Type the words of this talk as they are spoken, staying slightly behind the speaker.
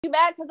You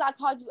mad because I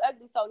called you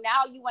ugly, so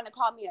now you want to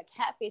call me a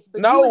catfish? But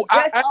you No, was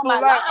just I on don't my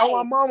lie. On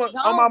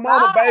life. my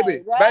mama,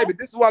 baby. Bruh. Baby,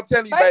 this is what I'm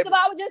telling you, First baby. of all,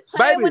 I was just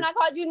playing Baby. when I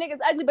called you niggas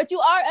ugly, but you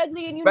are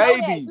ugly and you know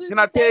that. Baby, You can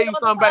I just say tell it you all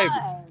the something, baby?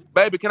 time.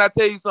 Baby, can I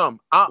tell you something?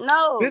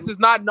 No. This is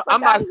not. Fuck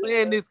I'm not outta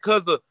saying here. this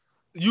because of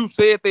you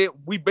said that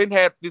we've been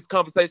having this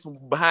conversation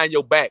behind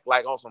your back,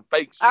 like on some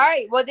fake shit. All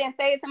right, well then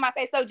say it to my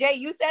face. So Jay,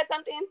 you said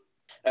something?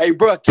 Hey,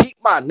 bro, keep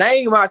my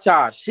name out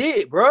y'all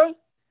shit, bro.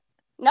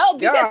 No,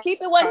 because God,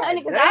 keep it 100.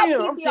 Because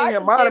damn, I'll I'm PCR sitting here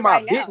some minding shit my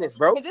right business, now.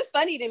 bro. Because it's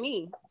funny to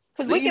me.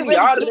 Because we Leave can me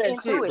really out of get that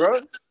into shit, it.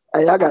 bro.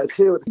 Hey, I gotta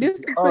chill with This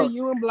is for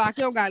you and Block.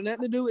 It don't got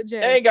nothing to do with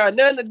Jay. Ain't got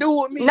nothing to do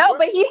with me. No, bro.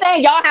 but he's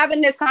saying y'all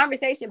having this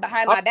conversation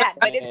behind my back.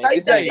 But it's Man,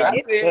 first it Jay, ain't got I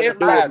it's said nothing to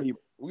do with everybody. me.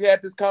 We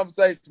had this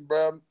conversation,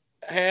 bro.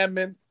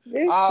 Hammond,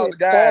 This all shit the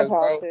guys,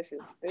 clubhouse bro. session.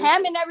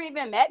 Hammond never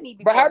even met me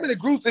before. But how many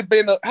groups have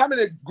been? How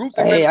many groups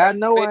have Hey, been? I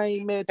know I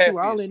ain't met you.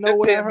 I only know Just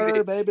what I tell me heard,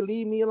 that. baby.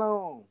 Leave me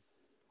alone.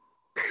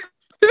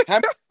 How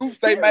many groups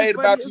they That is made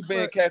funny about as you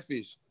being fuck.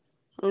 catfish?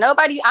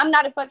 Nobody, I'm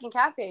not a fucking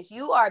catfish.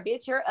 You are,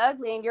 bitch. You're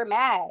ugly and you're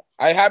mad.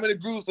 Hey, how many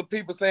groups of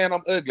people saying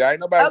I'm ugly? Ain't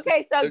nobody.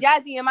 Okay, so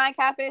Jazzy, am I a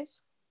catfish?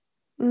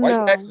 Why you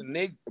No.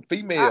 asking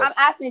females? I'm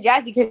asking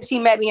Jazzy because she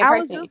met me in I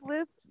was person. just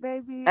with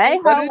baby. Hey,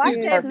 But ho, watch these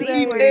this, are 2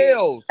 days.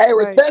 females. Hey, Right.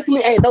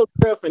 respectfully, ain't no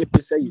girl finna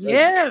just say you ugly.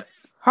 Yeah.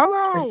 Hold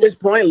on. It's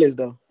pointless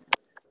though.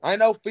 I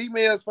know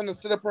females finna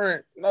sit up here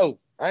and no,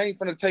 I ain't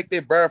finna take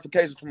that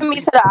verification from me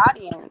people. to the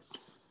audience.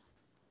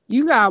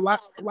 You gotta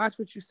watch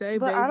what you say,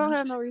 But baby. I don't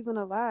have no reason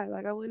to lie.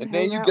 Like I wouldn't And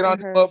then hang you out get on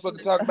with this her. motherfucker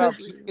She's talk about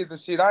ugly. kids and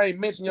shit. I ain't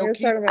mention your You're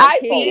kids. talking about I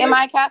kids. see. Am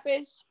I a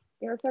catfish?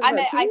 You're talking I about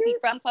met kids? Icy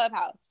from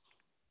Clubhouse.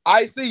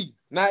 I see.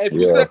 Now if you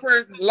Yeah. sit up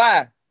here and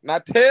lie, now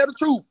tell the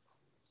truth.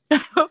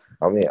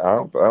 I mean, I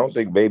don't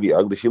think baby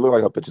ugly. She look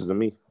like her pictures of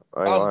me.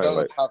 I ain't I'm lying. done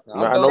Like, talking. I'm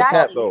nah, done no cap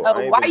Exactly. though. So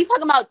I ain't why are even. you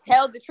talking about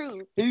tell the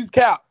truth? He's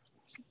cap.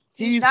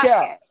 He's not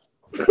cap.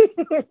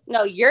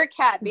 No, you're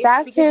cat, bitch.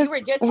 That's because his- you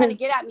were just trying to his-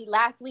 get at me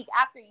last week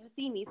after you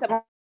see me. So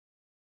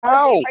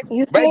How?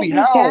 You Baby, can't be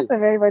how? cap if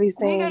everybody's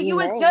saying nigga, you your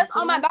was name, just too.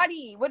 on my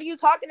body. What are you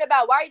talking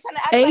about? Why are you trying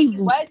to act Hey, like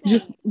you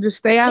wasn't? just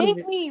stay out of Link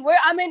it. me. Where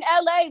I'm in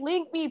LA.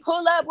 Link me.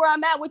 Pull up where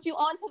I'm at. What you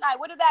on tonight?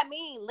 What does that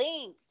mean?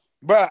 Link.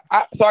 Bruh,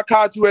 so I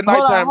called you at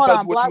nighttime and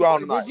told you what you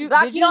on tonight.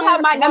 Block, you don't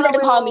have my number to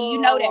call me.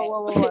 You know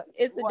that.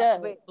 It's the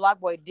dub. Wait, Block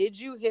Boy, did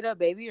you hit up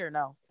baby or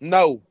no?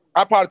 No.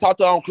 I probably talked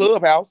to her on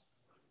Clubhouse.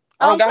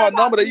 I don't On got her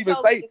Clubhouse, number to you even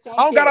told me say. the same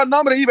I don't got shit. her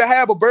number to even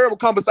have a verbal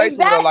conversation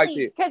with her like that.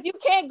 Exactly. Because you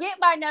can't get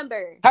my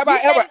number. Have You I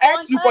said ever it on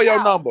asked you for your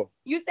Clubhouse. number?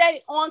 You said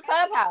it on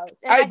Clubhouse.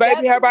 And Hey, I baby,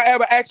 dubbed have you. I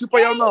ever asked you for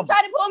your And number? you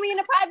tried to pull me in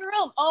a private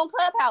room on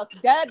Clubhouse.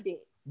 Dubbed it.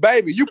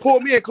 Baby, you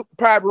pulled me in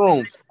private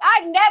rooms. I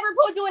never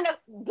pulled you in a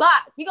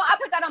block. I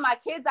put that on my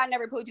kids. I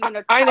never pulled you in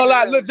a I ain't gonna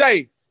lie, private Lil room. Jay.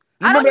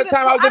 You I don't remember that even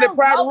time I was in that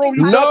private room?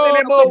 You know jumped in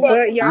that motherfucker?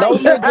 But y'all No,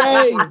 Lil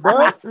James,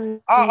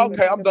 bro. Oh,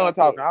 okay, I'm done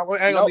talking. I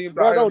ain't gonna even.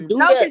 Bro, don't do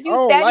No, that. because I you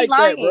don't steady like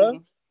lying. that,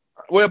 bro.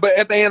 Well, but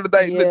at the end of the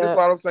day, look, this is Yeah.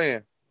 what I'm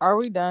saying. Are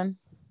we done?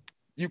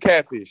 You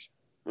catfish.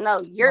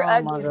 No, you're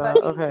Oh my ugly as God,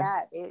 fucking okay.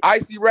 mad, bitch.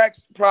 Icy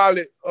Rex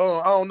probably.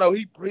 I don't know.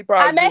 He probably.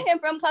 I met just- him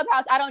from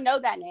Clubhouse. I don't know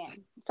that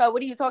man. So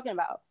what are you talking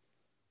about?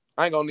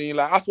 I ain't gonna even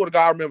lie. I swear to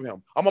God, I remember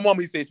him. On my mom,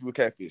 he said you were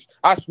catfish.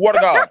 I swear to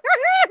God.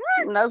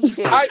 No, he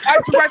didn't.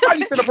 Icy Rex, how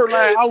you sit up her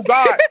line? Oh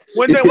God,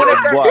 when He that said when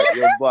it's that Block.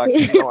 Yo, Block.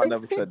 You know I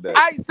never said that.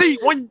 I see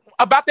when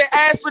about that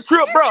Aspen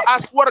trip, bro. I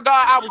swear to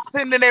God, I was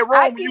sitting in that room.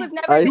 Icy You was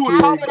never I in you was see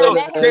Aspen, talking but I to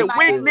met him in that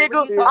wig Miami. What are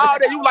nigga. you talking All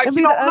that you about? like. It'd She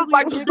be the don't look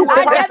like ugliest you nigga do in I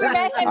that never person.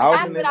 met him in I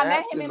wasn't Aspen. in I met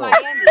him Aspen in though.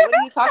 Miami. What are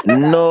you talking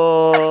about?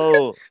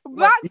 No.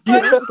 Block Yeah.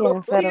 funny It's getting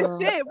as federal.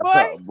 shit,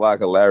 boy. Block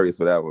hilarious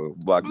for that one.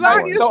 Block, you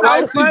Block won. is So so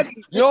I see. funny.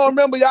 You don't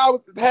remember y'all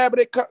was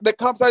having that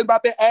conversation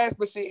about that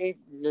Aspen shit,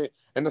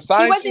 and the He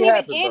same wasn't shit even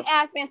happened, in bro.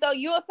 Aspen, so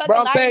you a Bro,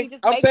 fucking liar. You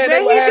just I'm making saying they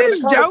Man, were he having a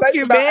just conversation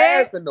joking, about man.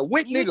 Aspen. The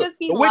wick You nigga, just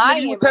be the wick nigga you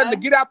lying, was telling to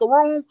bruh. get out the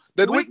room.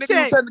 The Wick wick nigga you was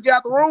checks. telling to get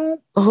out the room.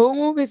 Who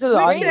moved me to the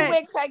Wick Bring audience? Wick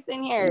checks. checks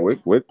in here.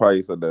 Wick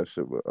probably said that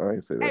shit, but I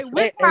ain't say that Hey, shit.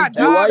 Wick my And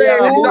you Why dog. said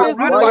y'all you Who move? don't is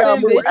look Why like y'all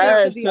moving you move bitches real.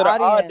 to ass the to the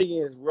audience?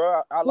 audience,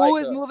 bro? I Who like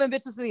is her. moving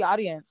bitches to the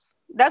audience?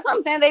 That's what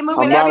I'm saying. They I'm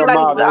moving not a everybody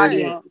to the moderator.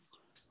 audience.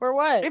 For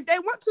what? If they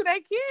want to, they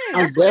can.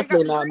 I'm That's what they got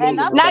definitely to not do. And moving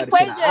that's Not nobody to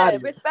the Quasia.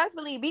 audience.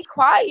 Respectfully, be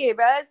quiet,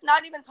 bruh. It's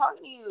not even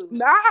talking to you.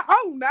 Nah,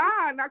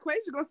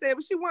 Naquasia gonna say it,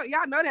 but she want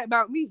y'all know that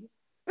about me.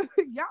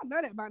 Y'all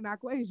know that about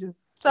Naquasia.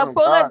 So Oh,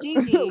 pull God. up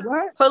Gigi.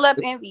 What? Pull up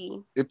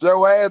Envy. If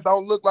your ass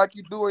don't look like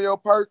you do in your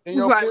Like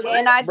picture, what?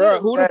 And I Bro,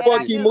 do. who the And I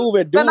fuck he do.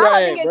 moving But my whole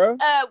do-rag, thing is, bro?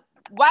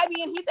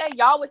 YB, and he said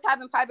y'all was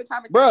having private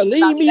conversations Bro,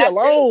 leave about me. me That's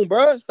alone,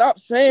 bro. Stop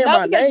saying No,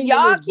 my because name in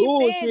y'all this keep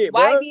saying bullshit,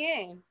 bro.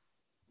 YBN.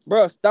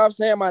 Bro, stop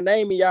saying my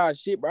name in y'all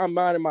shit, bro. I'm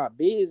minding my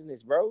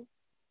business, bro.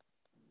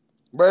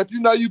 but if you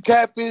know you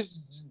catfish,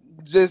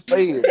 just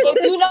say it, bro. If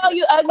you know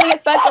you ugly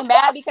as fucking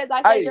bad because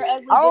I said Hey, you're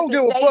ugly, I just don't to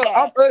give a say fuck. I'm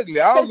that. ugly.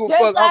 I don't Because give a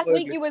just fuck. I'm last week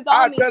ugly. you was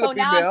I on me, tell a so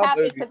now I'm female I'm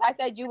catfish ugly. because I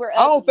said you were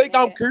ugly. I don't think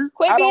I'm nigga. cute.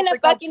 Quit I being don't a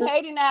think I'm fucking cute.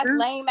 hating ass,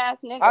 lame ass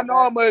nigga, I know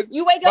bro. I'm ugly.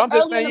 You wake But up I'm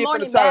just early in saying the you finna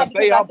morning try mad to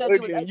because say I I'm said you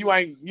was ugly and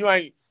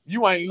ugly.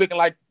 you ain't looking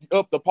like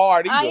up to par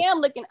either. I am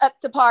looking up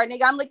to par,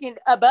 nigga. I'm looking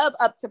above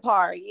up to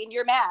par, and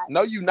you're mad.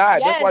 No, you not.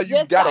 That's why Yes, you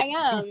yes, gotta I do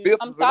am. I'm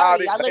filters and all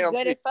sorry. that I look damn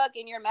good shit. as fuck,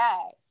 and you're mad.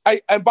 Hey,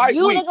 invite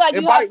You Week. look like you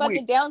have Invite fucking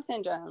Week. Down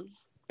syndrome.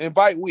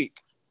 Invite Week.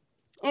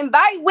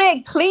 Invite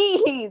Wig,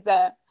 please.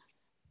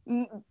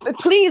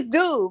 Please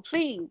do,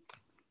 please.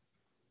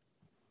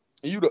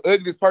 And you the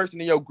ugliest person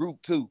in your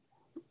group too.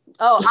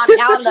 Oh,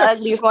 I'm the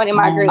ugliest one in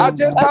my group. I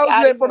just told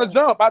you that from the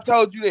jump. I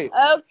told you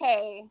that.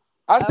 Okay.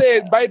 I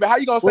said, baby, how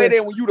you gonna say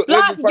that when you the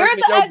Block, ugliest you're person in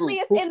the your group?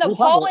 ugliest in the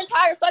whole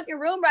entire fucking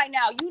room right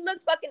now. You look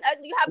fucking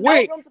ugly. You have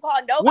Wig, no room to call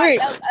nobody Wig,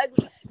 else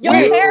ugly. Your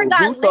Wig. hair Yo,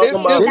 got who talking lifted.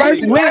 about That Is shit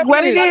baby is Wig,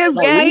 what it catfish? is,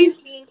 fucking gang?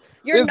 nasty.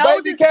 Your Is nose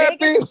baby is big as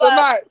catfish or fuck.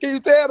 not? Can you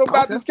tell them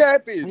about this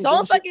catfish?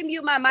 Don't fucking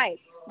mute my mic.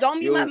 Don't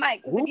mute my Yo,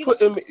 mic. 'Cause who if you,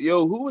 putting me?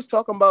 Yo, who was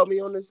talking about me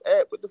on this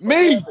app? What the fuck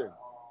Me. happened?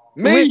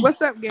 Me. Wig,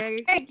 what's up, gang?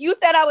 you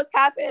said I was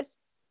catfish.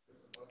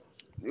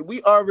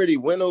 We already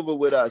went over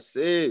what I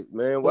said,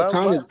 man. Why What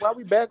time is it? why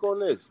we back on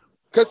this?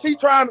 Cause she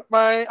trying to,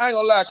 man. I ain't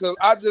gonna lie. Cause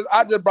I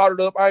just brought it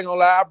up. I ain't gonna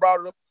lie. I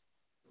brought it up.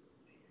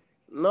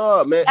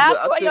 No, man. Ask Look,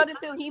 I said, Toyota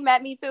too. He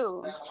met me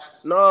too.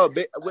 no,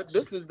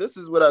 this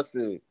is what I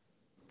said.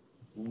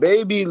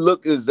 Baby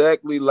look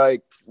exactly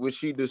like what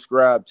she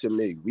described to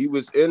me. We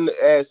was in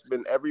the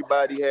Aspen.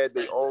 Everybody had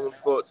their own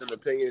thoughts and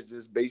opinions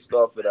just based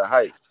off of the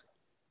height.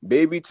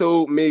 Baby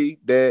told me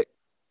that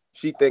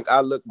she think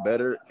I look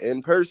better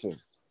in person,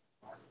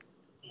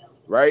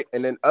 right?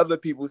 And then other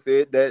people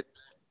said that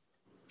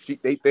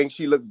they think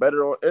she looked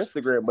better on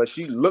Instagram, but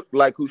she looked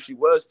like who she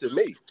was to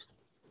me.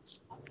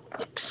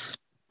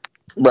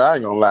 But I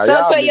ain't gonna lie. So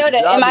Y'all Toyota,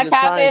 niggas- y'all am I niggas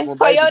catfish? changed when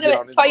baby get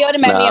on this Toyota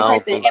met me in Nah, I don't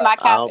person. think Am I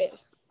I don't- catfish?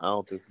 I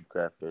don't think you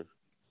catfish.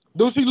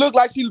 Do she look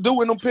like she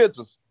do in them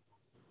pictures?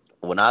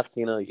 When I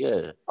seen her,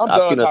 yeah. I'm I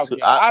done seen her talking.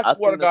 too. I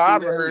swear to seen her God, I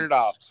 2 done heard days. it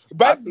all.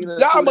 I Baby, seen her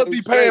y'all 2 must days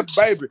be paying straight. for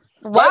baby.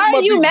 Why Baby are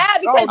must you be-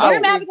 mad? Because Hold you're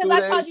on. mad because 2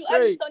 I called days you ugly.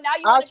 straight. So now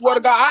you I want to swear call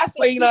to me God, I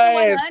catfish. seen her Keep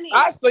it ass. 100.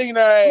 I seen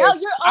her ass.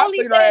 No, you're I only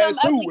seen her saying ass I'm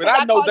too, ugly and because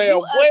I I know called damn you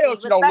well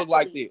ugly. she don't look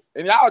like Respectfully. that.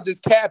 And y'all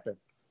just capping.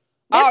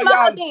 This All my y'all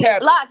whole just thing.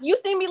 capping. Block. You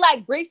see me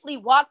like briefly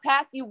walk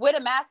past you with a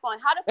mask on.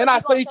 How the fuck And I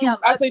you gonna seen say you. I'm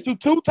I ugly? seen you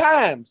 2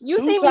 times. You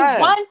 2 see me times.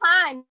 one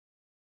time,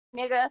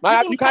 nigga. Man, You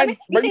you see me coming. can't.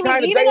 Bro, You you see me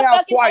came to leaving J the House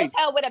fucking twice.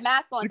 hotel with a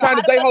mask on. You So came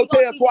how to the J fuck you gonna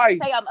Hotel see me and twice.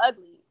 say I'm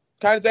ugly?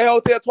 Came to J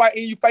Hotel twice,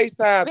 and you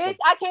FaceTime. Bitch,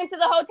 I came to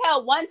the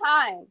hotel one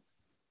time.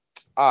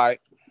 All right.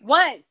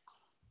 Once.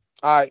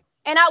 All right.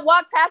 And I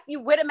walked past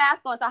you with a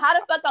mask on. So how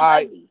the fuck I'm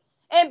Alright. ugly?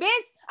 And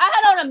bitch, I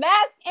had on a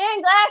mask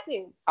and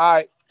glasses. All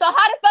right. So how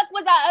the fuck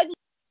was I ugly?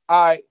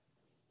 All right.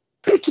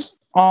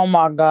 Oh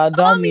my God,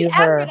 Call don't me mute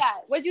after her. that.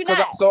 Was you 'Cause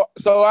not?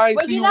 so I ain't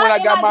Was see you you when not I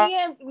in got my my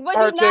DM? Was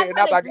her you not check, and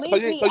trying after I to got,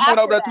 link me so you went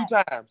over after there 2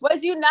 that? times.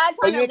 Was you not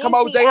So trying you to didn't come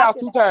link over me J House after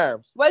 2 that?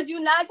 times. Was you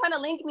not trying to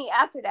link me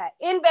after that?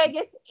 In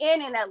Vegas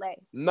and in LA.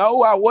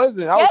 No, I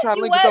wasn't. I was Yes, trying to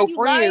you link with was, your you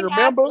friend. lying ass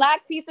Remember?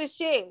 black piece of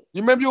shit.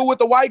 You remember you were with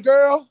the white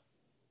girl?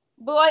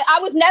 Boy, I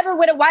was never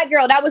with a white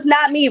girl. That was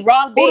not me.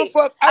 Wrong Who the bitch.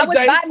 fuck? I Hey, was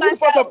Jay, by who the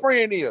fuck her myself.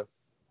 friend is?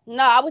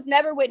 No, I was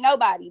never with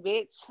nobody,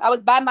 bitch. I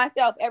was by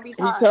myself every He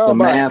time. talking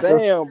about Samantha.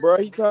 Sam, bro.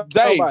 He talking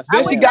Jay, about I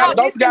did Sam, she was got? not bro.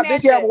 Don't with forget,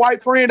 did she have a Samantha.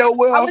 white friend though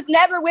with I her? was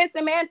never with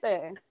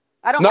Samantha.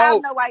 I don't No,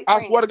 have no white I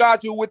friends. swear to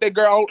God, you were with that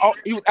girl.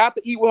 You was out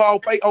to eat with her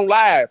on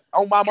live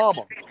on my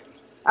mama.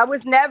 I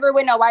was never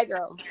with no white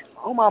girl.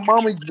 On my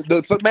mama,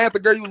 the Samantha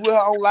girl, you was with her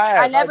on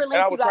live. I never and I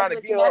linked you was guys trying to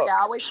with get her. Samantha.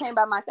 I always came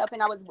by myself,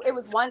 and it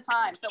was one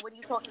time. So what are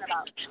you talking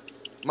about?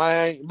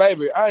 Man,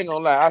 baby, I ain't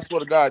gonna lie. I swear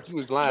to God, you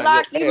was lying.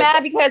 Block, you Your ass mad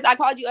off. because I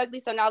called you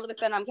ugly, so now all of a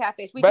sudden I'm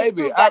catfish. We just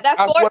Baby, proved that.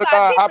 That's I 4 swear or to 5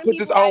 God, different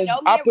people that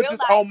know me in real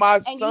life, my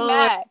and you son,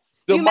 mad.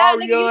 You mad,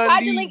 nigga? You tried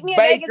to Demarion link me Lee in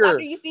Vegas after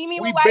Baker. you see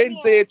me We with white been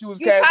men. said you was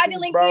You tried to catfish,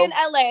 link bro. me in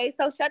LA,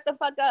 so shut the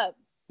fuck up.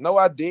 No,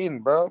 I didn't,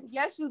 bro.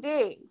 Yes, you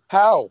did.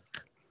 How?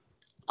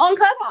 On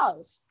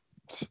Clubhouse.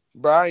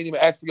 Bro, I ain't even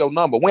asked for your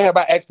number. When have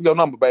I asked for your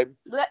number, baby?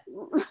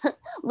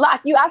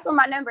 Block, you asked for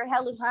my number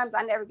hella times.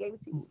 I never gave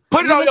it to you.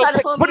 Put it You on been your trying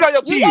to pull put me- it on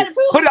your you tried to kids.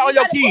 pull- Put it you on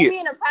your tried to put me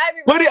kids. in a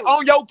private Put it room.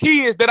 on your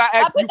kids that I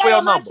I asked put you for that your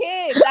on my number.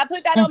 kids. I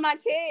put that on my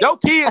kids. Your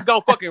kids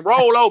gonna fucking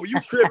roll over. You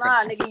tripping.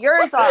 Nah, nigga,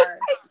 yours are.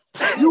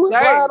 You was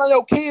dirt. lying on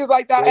your kids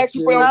like that. I asked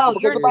you for your No, number.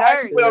 Because you're if I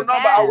asked you dirt. for your You're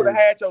number, I mad. would have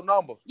had your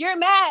number. You're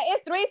mad.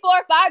 It's 3, 4,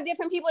 5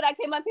 different people that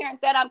came up here and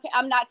said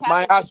I'm not catfish.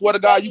 Man, I swear to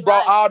God, you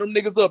brought all them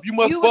niggas up. You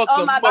must You was fuck on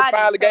them. my You must body,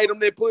 finally so gave them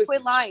that pussy.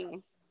 quit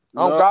lying.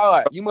 Oh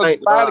God, you must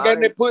finally gave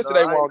them that pussy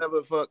they want.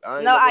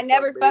 No, I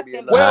never fucked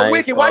them. Well,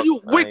 Wicked, why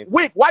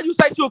you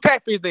say she was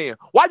catfish then?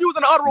 Why you was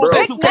in the other room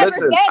saying she was catfish?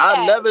 Listen,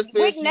 I never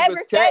said Wick she never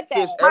was said that.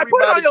 catfish. Man,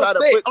 put it on Everybody your try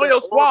to set, put on that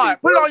your squad. me,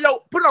 Put bro.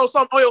 it on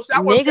some on your set.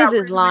 I want to see how Niggas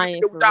is real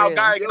lying you with for y'all real.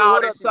 gang Yo, and all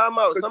hold that up, shit. time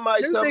out.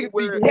 Somebody These tell me niggas be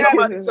where.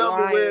 capping. Somebody tell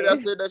me where I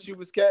said that she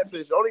was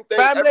catfish. Only thing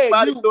Family,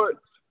 everybody you- thought. Family,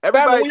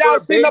 Everybody when y'all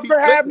thought sitting up baby. here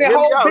having that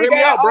Listen, whole hear big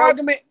me ass out, bro.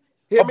 argument,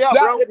 Hear me out,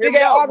 bro. that Hear big me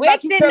ass out. argument about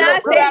Wick you did telling not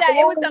her say to that.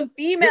 the It was room. some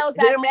females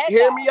that said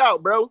Hear that. me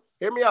out, bro.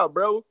 Hear me out,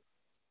 bro.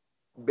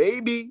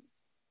 Baby.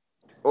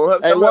 On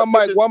her, Hey, some of her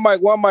pictures-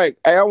 one mic.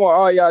 Hey, I want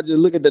all y'all just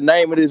look at the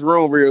name of this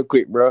room real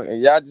quick, bro.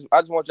 And I just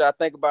want y'all to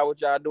think about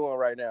what y'all doing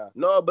right now.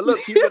 No, but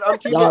look, I'm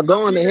keeping Y'all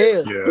going to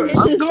hell.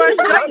 It's going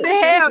straight to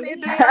hell. Get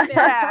the fuck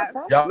out.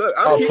 Y'all, Look,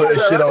 y'all I'm put that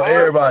shit on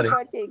everybody.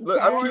 Look,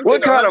 I'm keeping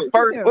What kind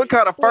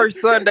of 100.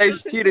 first Sunday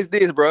shit is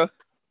this, bro? I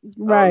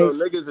Right. don't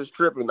know, niggas is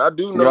tripping. I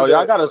do know Yo, y'all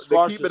that gotta they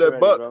squash keep this it a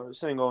already, buck. bro.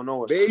 This ain't going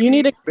nowhere. Baby, You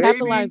need to baby,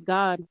 capitalize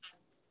God.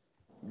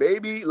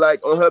 Baby,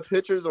 like on her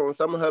pictures, on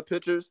some of her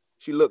pictures,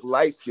 she looked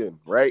light skinned,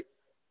 right?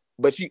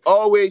 But she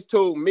always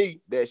told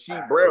me that she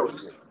brown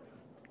skinned.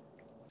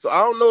 So I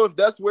don't know if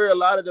that's where a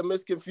lot of the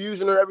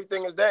misconfusion or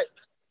everything is that.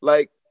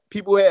 Like,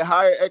 people had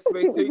higher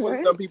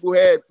expectations. Some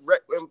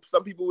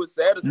people was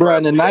satisfied. Bro,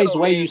 in a with nice that.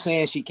 way, you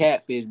saying she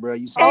catfish, bro.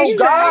 You Oh, saying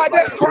God,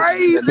 like, that's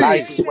crazy. The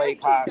nicest way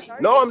possible.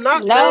 No, I'm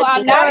not. No,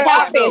 I'm not saying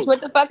catfish.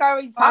 What the fuck are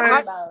we talking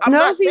about? I'm no,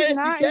 not she's saying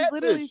not. she He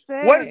literally catfish.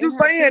 said. What is you in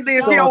her saying then?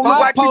 picture- She So don't if look I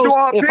like she do post,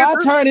 on if I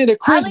pictures? turn into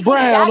Chris I look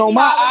Brown exactly on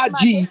my how I look in my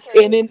IG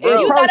pictures. and then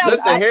Bro, You thought I was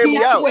listen, hear me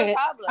ugly, out. that's your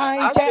problem. I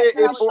ain't I said,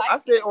 catfish. I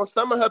said on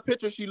some of her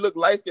pictures she looked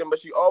light skinned, but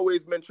she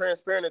always been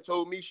transparent and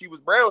told me she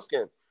was brown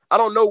skinned. I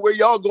don't know where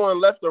y'all going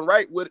left and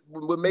right with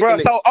making Bro,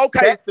 it. so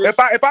okay, catfish.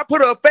 if I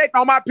put an effect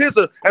on my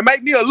picture and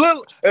make me a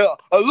little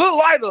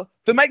lighter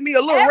to make me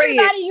a little red,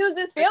 Everybody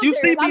uses filters. you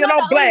see me I'm and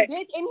not I'm the black.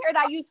 only bitch in here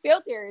that use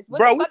filters. What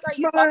Bro, the fuck are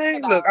you talking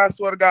about? look, I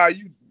swear to God,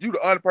 you the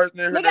only person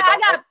in here. Nigga,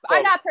 I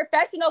got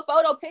professional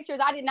photo pictures.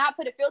 I did not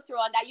put a filter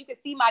on that. You can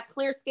see my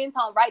clear skin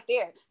tone right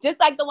there. Just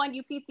like the one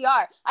you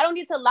PTR. I don't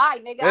need to lie,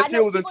 nigga. That I shit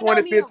know was in people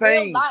know me in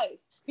 2015. real life.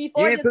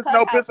 Before You ain't this took no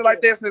Clubhouse picture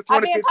like shit. that since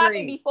I've been popping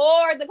 2015.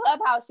 before the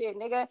Clubhouse shit,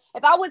 nigga.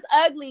 If I was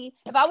ugly,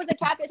 if I was a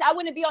catfish, I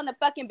wouldn't be on the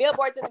fucking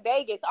billboards in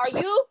Vegas. Are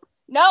you?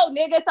 No,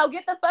 nigga. So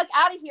get the fuck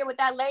out of here with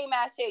that lame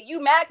ass shit.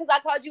 You mad because I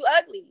called you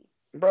ugly?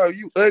 Bro,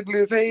 you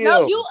ugly as hell.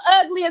 No, you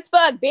ugly as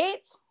fuck,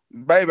 bitch.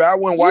 Baby, I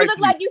wouldn't You wipe look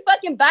like you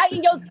fucking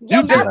biting your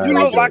You mouth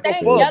look like like a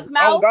it's fuck. yuck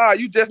mouth. Oh God,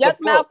 you just Yuck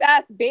a mouth fuck.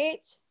 ass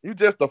bitch. You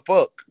just a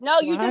fuck. No,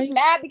 you Right. just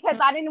mad because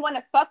I didn't want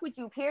to fuck with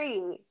you,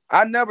 period.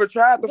 I never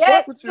tried to Yes,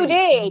 fuck with you. you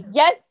did.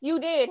 Yes, you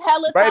did.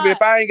 Hella Baby, time.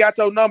 if I ain't got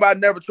your number, I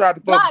never tried to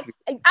fuck Block. with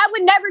you. I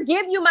would never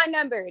give you my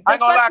number. The I ain't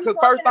gonna lie, fuck you cause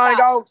first talking thing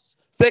about? off,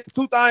 second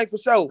two things for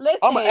sure. Listen,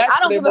 I'ma ask I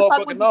for don't that give a fuck what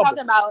motherfucking you're number.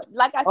 talking about.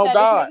 Like I Oh said,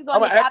 God, there's niggas on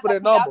I'ma this ask app for that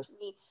that can vouch number.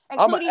 for me,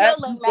 I'ma including your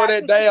ask lame you for ass,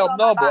 that 'cause you damn on my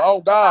number. body.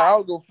 Oh God, I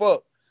don't give a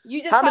fuck.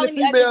 You just How many calling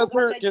me ugly females because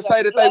I here said can you say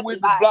ugly. that You they ugly,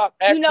 witness bye. block?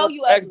 You know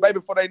you Ask ugly. baby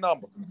for their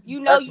number. You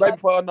know Ask you baby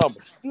ugly. for her number.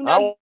 You I know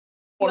you.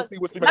 want to see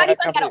what she Not gonna even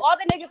ask out of me. all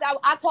the niggas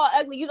I call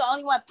ugly, you the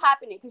only one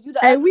popping it because you the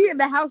Hey, ugly. we in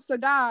the house of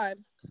God.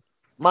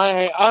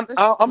 Man, I'm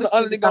the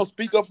only nigga God. gonna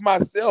speak up for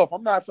myself.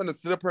 I'm not finna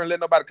sit up here and let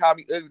nobody call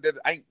me ugly that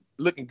ain't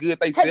looking good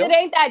they Because self. it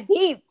ain't that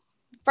deep.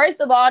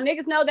 First of all,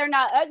 niggas know they're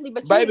not ugly,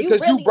 but Baby, you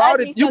because really you brought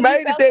ugly, it, you so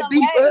made it felt that some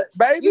deep, way.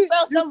 baby. You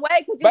felt some way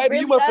because you Baby,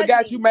 really you must ugly.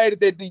 forgot you made it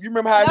that deep. You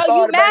remember how it No,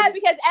 started, you mad baby?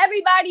 because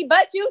everybody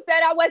but you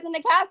said I wasn't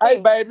a catfish.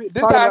 Hey, baby,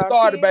 this Part how of it our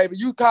started, shit. baby.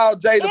 You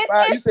called Jay the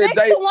five. You It's said 6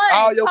 Jay, to 1.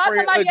 all your Call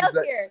friends somebody ugly.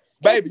 else here.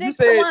 Baby, It's you 6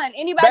 to said, 1.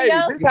 Anybody baby,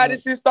 else? this how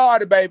this shit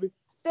started, baby.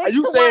 6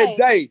 You to said 1.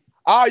 Jay,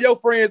 all your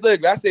friends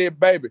ugly. I said,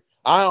 baby,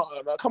 I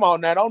don't. Come on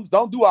now,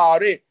 don't do all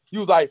that. You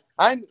was like,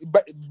 I ain't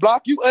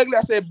block you ugly.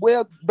 I said,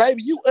 well,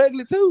 baby, you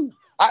ugly too.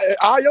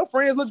 All your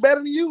friends look better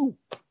than you.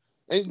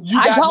 And you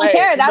I got don't mad.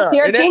 care. That's Nah.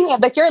 your And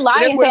opinion, but you're that's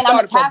lying where it saying I'm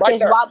a started from, right catfish.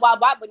 there.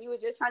 Why? When you were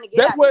just trying to get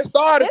That's at where me. it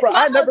started This from. my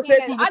I whole never thing said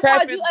is, you was a I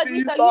called catfish you until ugly,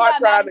 you so you started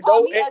got mad trying to and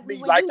called go me at ugly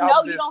me when like you I know was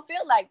you just, don't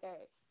feel like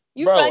that.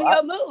 You bro. friend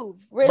your move.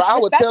 But I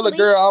would tell a Respectfully,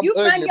 girl I'm you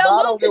friend ugly, your but I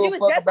move don't because give you a was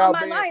fuck just on about my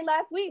being. line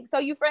last week, so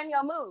you friend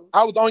your move.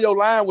 I was on your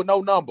line with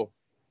no number.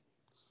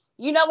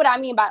 You know what I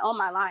mean by on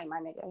my line, my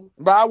nigga.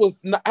 But I was.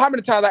 How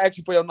many times I asked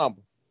you for your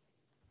number?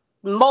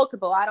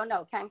 Multiple. I don't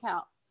know. Can't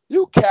count.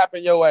 You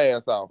capping your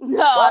ass off. No,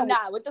 Why I'm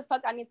not. What the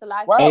fuck I need to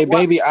lie Why- for? Hey,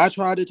 why- baby, I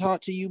tried to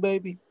talk to you,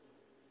 baby.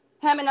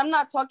 Hammond, I'm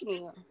not talking to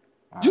you.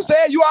 You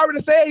said you already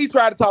said he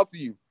tried to talk to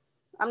you.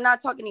 I'm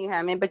not talking to you,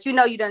 Hammond, but you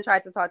know you done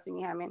tried to talk to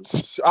me, Hammond.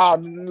 Oh,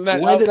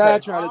 When did I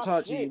try to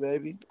talk to you,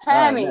 baby?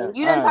 Hammond,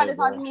 you done tried to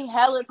bro. talk to me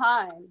hella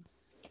time.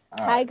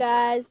 Hi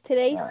guys,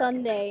 today's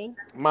Sunday.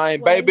 Man,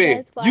 Why you baby,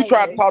 guys you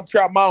tried to fired? talk to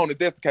Trap Moan if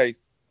that's the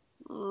case.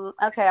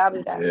 Okay, I'll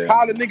be that. Yeah.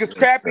 Call the niggas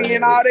Trappy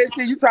and all that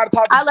shit. You try to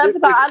talk to I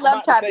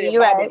love Trappy.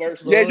 You right.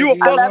 Yeah, you a I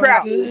fuck love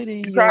Trap.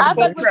 Trappy. You tried I to fuck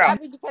fuck with Trap.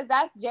 Trappy because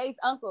that's Jay's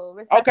uncle. Okay,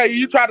 Respectfully.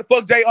 you tried to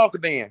fuck Jay Uncle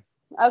then.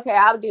 Okay,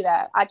 I'll do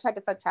that. I tried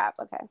to fuck Trap.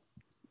 Okay.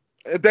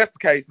 If that's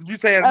the case, if you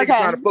saying a nigga Okay.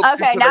 trying to fuck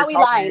you, Okay. Now they we talking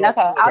to lying. you on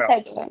Okay, I'll Clubhouse.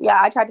 take it.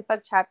 Yeah, I tried to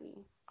fuck Trappy.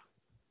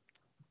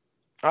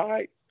 All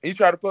right, you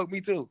try to fuck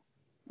me too.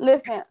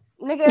 Listen,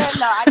 nigga,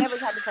 no, I never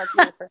tried to fuck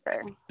you for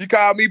sure. You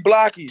called me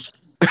Blocky.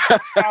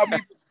 Called me.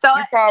 So,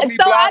 You call me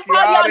I Blocky,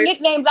 call all y'all that.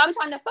 nicknames. I'm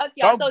trying to fuck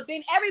y'all. Don't- So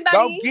then everybody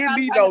don't in give here, I'm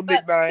me trying no to fuck.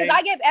 nickname. Because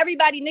I give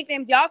everybody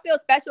nicknames. Y'all feel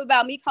special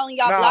about me calling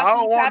y'all Nah, Blocky, I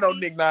don't want no Trappy.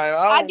 nickname.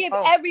 I give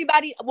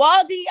everybody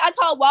Waldy. I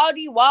call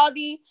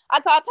Waldy. I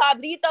call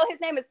Pablito. His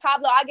name is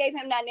Pablo. I gave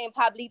him that name,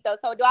 Pablito.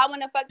 So do I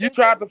want to fuck You him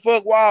tried too? to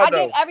fuck I Waldo.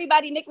 give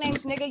everybody nicknames,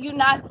 nigga. You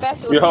not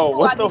special. Yo, So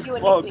what I the give you a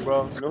fuck, nickname.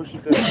 bro? No, she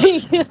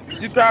didn't.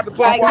 You tried to fuck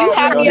Like you Waldo.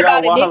 happy Yo, about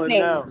a y'all wildin'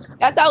 nickname? now.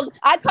 That's how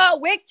I call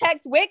Wick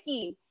text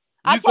Wiki.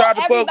 I You call tried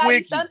to fuck everybody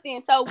Wiki.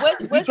 something. So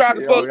what's You tried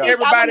to Yo, fuck y'all- I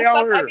everybody wanna on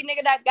fuck here. every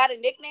nigga that got a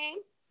nickname.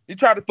 You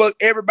tried to fuck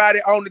everybody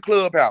on the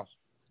Clubhouse.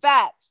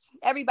 Facts.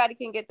 Everybody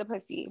can get the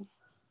pussy.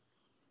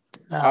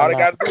 All they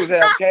got to do is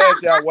have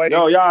cash out way.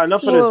 Yo, y'all,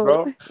 enough of this,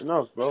 bro.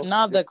 Enough, bro.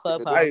 Not the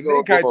Clubhouse. Hey,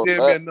 nigga can't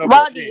tell me enough of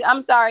Waldy, shit.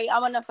 I'm sorry. I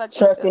want to fuck you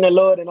Trust too. in the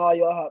Lord and all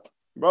your heart.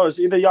 Bro, it's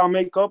either y'all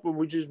make up or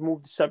we just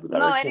move to separate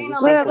No, it directions. ain't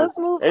It's no Yeah, simple. let's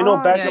move Ain't no on.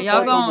 back Yeah, and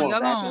y'all forth no going, more.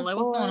 y'all Back going. and Like,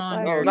 what's going forth.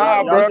 on Like, here?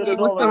 Nah, Y'all bro, did cause it all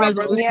What's the already, nah,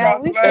 bro, bro. she yeah,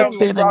 brought resolution? we slam, should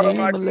she in the brought up name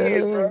my of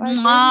kids, bro. love.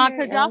 like Nah, bring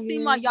cause it y'all out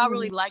seem here. like y'all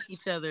really like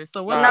each other.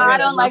 So what's No, the Nah, I hell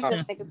don't like nah.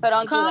 this resolution? nigga, so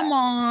don't do Come that.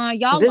 on,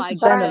 y'all This has like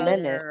been each a Bye.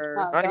 minute.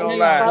 No, other. I ain't don't gonna do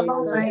lie. that.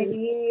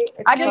 Alrighty.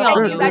 I Yeah, just y'all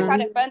hate when you guys do. try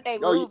to front they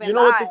Yo, move you and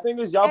know what the lie. thing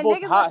is? Y'all And both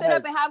niggas will sit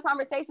up hotheads. and have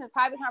conversations,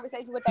 private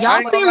conversations with their I Y'all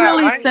ain't homies. gonna seem lie.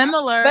 really I ain't,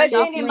 similar. But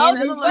Y'all then This seem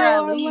land emotions is similar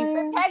will. at your The least.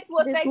 land. text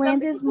will This say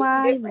land something is completely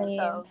my different. land.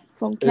 So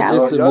From It's just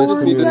Yo, a y'all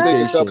just need to take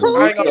a California couple miscommunication.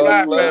 I ain't weeks gonna to off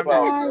lie, the family.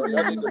 Clubhouse, yo.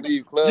 Y'all need to island.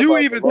 leave You Clubhouse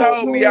even alone.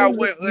 This told me I land is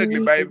went ugly,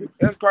 baby. me.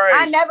 That's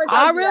I crazy. never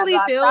I told you that, really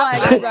God. feel Stop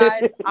like you lying.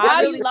 guys. I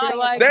Now you really feel lying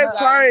like as you That's fuck.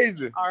 guys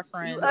crazy. are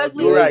You friends.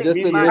 ugly You're as right. shit,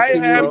 Just a Media. Black. I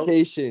ain't have.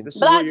 miscommunication.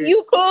 This is what Black, you're.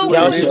 you This is cool, what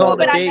Yo, you're you she's saying, cool, on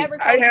the but bro. I dick. never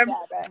I told you have.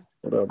 that, bro.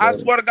 What up, I brother?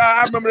 swear to God,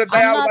 I remember the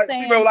day I'm I was not like,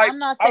 female saying. was like, I'm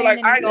not I was saying like,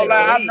 I ain't gonna anything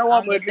lie, I deep. know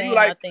I'm I'm just ugly. You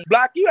saying I like, think.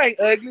 Block, you ain't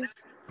ugly.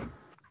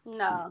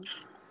 No.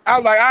 I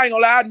was like, I ain't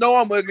gonna lie, I know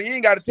I'm ugly. You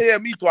ain't gotta tell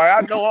me twice.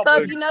 I know I'm So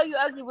if ugly. you know you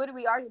ugly, what are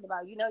we arguing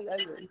about? You know you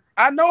ugly.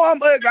 I know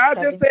I'm ugly. I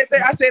just said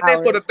that. 17 I said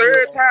that for the hours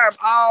third later. time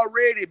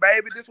already,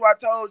 baby. This is what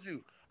I told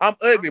you. I'm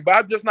ugly, but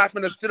I'm just not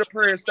finna sit up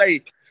here and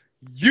say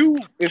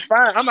you is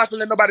fine. I'm not finna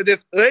let nobody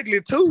that's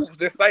ugly too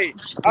just say,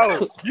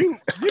 oh, you.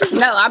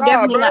 No, I'm Nah,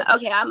 definitely bro. not.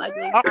 Okay, I'm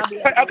ugly. I'll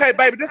be Okay, ugly. okay,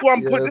 baby. This is what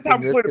I'm Yeah, put. This it's is a how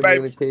I'm put it,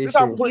 baby. This is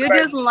how I'm miscommunication. put it, You're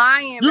baby. just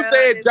lying, You bro,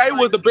 at said this Jay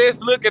was the point.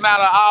 best looking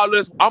out of all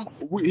this.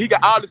 He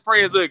got all his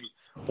friends ugly.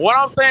 What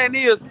I'm saying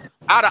is,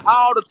 out of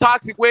all the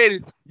toxic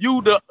weddings,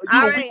 you the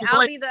All right, weakest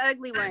I'll link. be the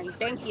ugly one.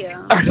 Thank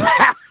you.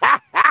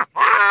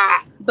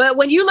 But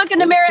when you look in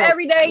the mirror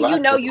every day, you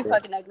know you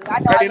fucking ugly. I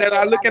know I Hey, look and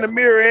I good when look I in look the in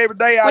the mirror. mirror every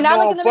day. I When I know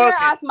look I'm in the mirror, fucking.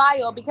 I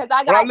smile because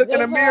I When I got look in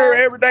the good mirror hair,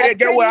 every day, a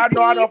get what? pretty I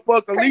know I teeth, done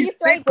fuck at pretty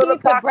least straight 6 of the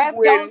teeth, the toxic breath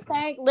don't weddings.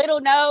 stink,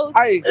 little nose,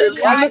 Hey, pretty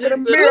when I eyes. look in the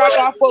mirror, I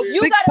know I fucked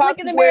You 6 gotta look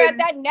in toxic the mirror at weddings.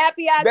 that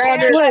nappy ass Down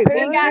hair, there, that 10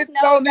 big ass bitches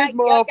nose, on this that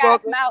yuck ass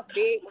motherfucker. mouth,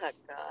 bitch.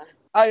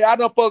 Hey, I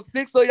done fucked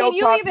 6 of your Can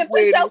you toxic even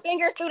put your weddings.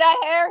 fingers through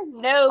that hair?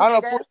 No, I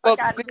done nigga. Fuck fucked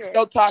out 6 of of here.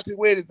 your toxic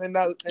weddings and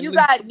You least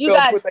got you they'll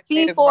got put their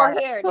hands in my C4 hair.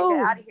 hair, nigga.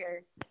 Cool. Out of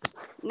here.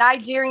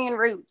 Nigerian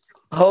roots.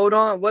 Hold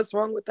on, what's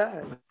wrong with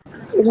that?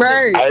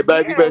 Right. Hey,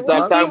 baby, you Yeah, better what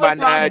stop You the see talking fuck? about what's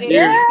wrong with it.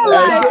 Yeah, You Nigeria.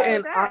 PTR. keep like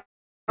getting.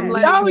 I'm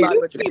letting no, you rock,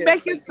 you but you keep can't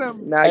making speak.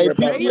 some Now Hey, you're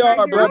great public.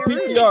 PTR, bro. Nigerian PTR,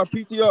 roots.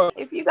 PTR.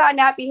 If you got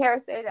nappy hair,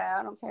 say that.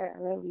 I don't care,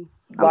 really.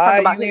 I'm Why talking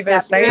are about you his even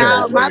nappy saying hair.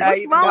 that? What Like, that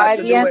what's even wrong got with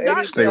to Why? do you? with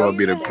Dark anything? Stay will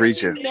be the skin and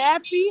preacher.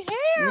 nappy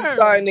You hair.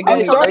 starting to I'm give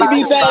Oh, me talking Shorty about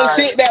be his racist saying nappy vibes.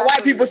 shit hair. that That's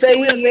white what people it say is.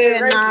 we are Yeah, saying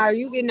nah, racist.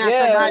 you getting that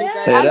from Yeah. Naughty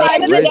Hey, Dre. At the that's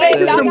end Like, of the you day,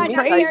 if making y'all racist. some got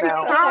nappy great hair, just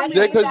say that Just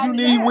shit because comments. because that you is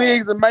need hair.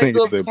 wigs and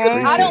Think makeup, the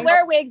I don't preacher.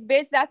 wear wigs,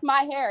 bitch. That's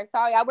my hair.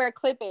 Sorry, I wear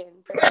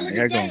clip-ins.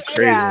 You're going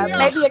crazy Yeah, right now.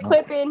 maybe a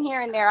clip-in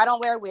here and there. I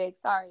don't wear wigs.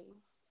 Sorry.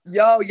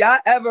 Yo, y'all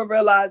ever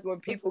realize when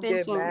people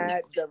get Extensions.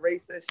 mad, the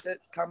racist shit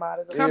come out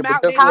of them? yeah, Come but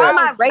out guess their How what? am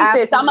I mouth.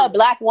 racist? I'm a Absolutely.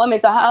 black woman,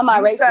 so how am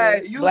I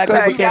racist? You Black Because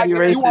people said you can't be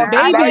like you want racist.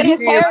 Baby, light but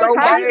his skin hair is so nappy.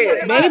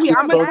 bad. Baby,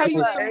 I'm What gonna the tell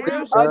you fuck? some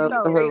real shit Fuck Love you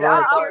to though. her hate Y'all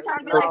ass right. always artists. trying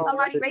to be I like don't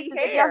somebody want it. racist.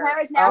 If your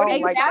hair is I nappy, don't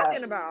then you like that.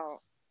 nappy.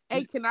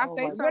 Hey, can I I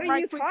don't say like something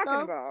right quick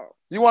though?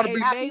 You want to Hey,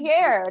 be Nappy baby,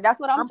 hair. That's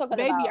what I'm talking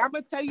baby, about. I'm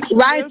gonna tell you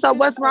some Right. real So shit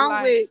what's though. wrong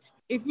Like, with?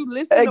 if you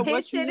listen to His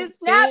what you shit have is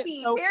said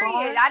nappy, so period.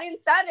 far, I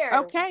didn't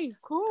stutter. okay,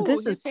 cool.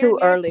 This His is hair too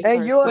early nappy.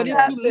 and you a But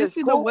if you catfish.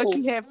 listen to what Cool.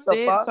 you have The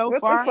said fuck? so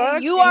What the far,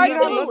 fuck? You you're are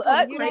gonna too make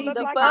some ugly.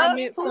 The crazy fuck?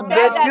 comments Who on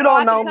said Bitch, that? you how No,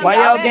 don't I can know tell me. Why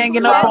you a I'll y'all fact. beat Who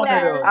ganging you up said up. on her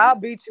that? though? I'll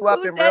beat you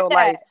up Who in said real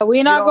life. that?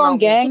 We You not don't know gonna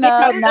me. gang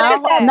up Who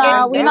said now. that?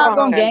 Nah, we not Calm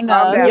gonna down. gang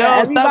Calm up. down.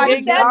 Yo, stop Who Everybody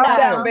ganging said up calm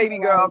on that? down, her. baby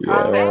girl.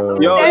 Calm Yeah.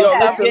 Who down. Yo, said yo,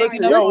 Stop that? listen,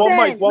 ganging listen. up Yo, on her. one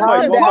mic, Listen, one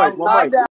mic, Calm one mic, down. one Calm mic. down.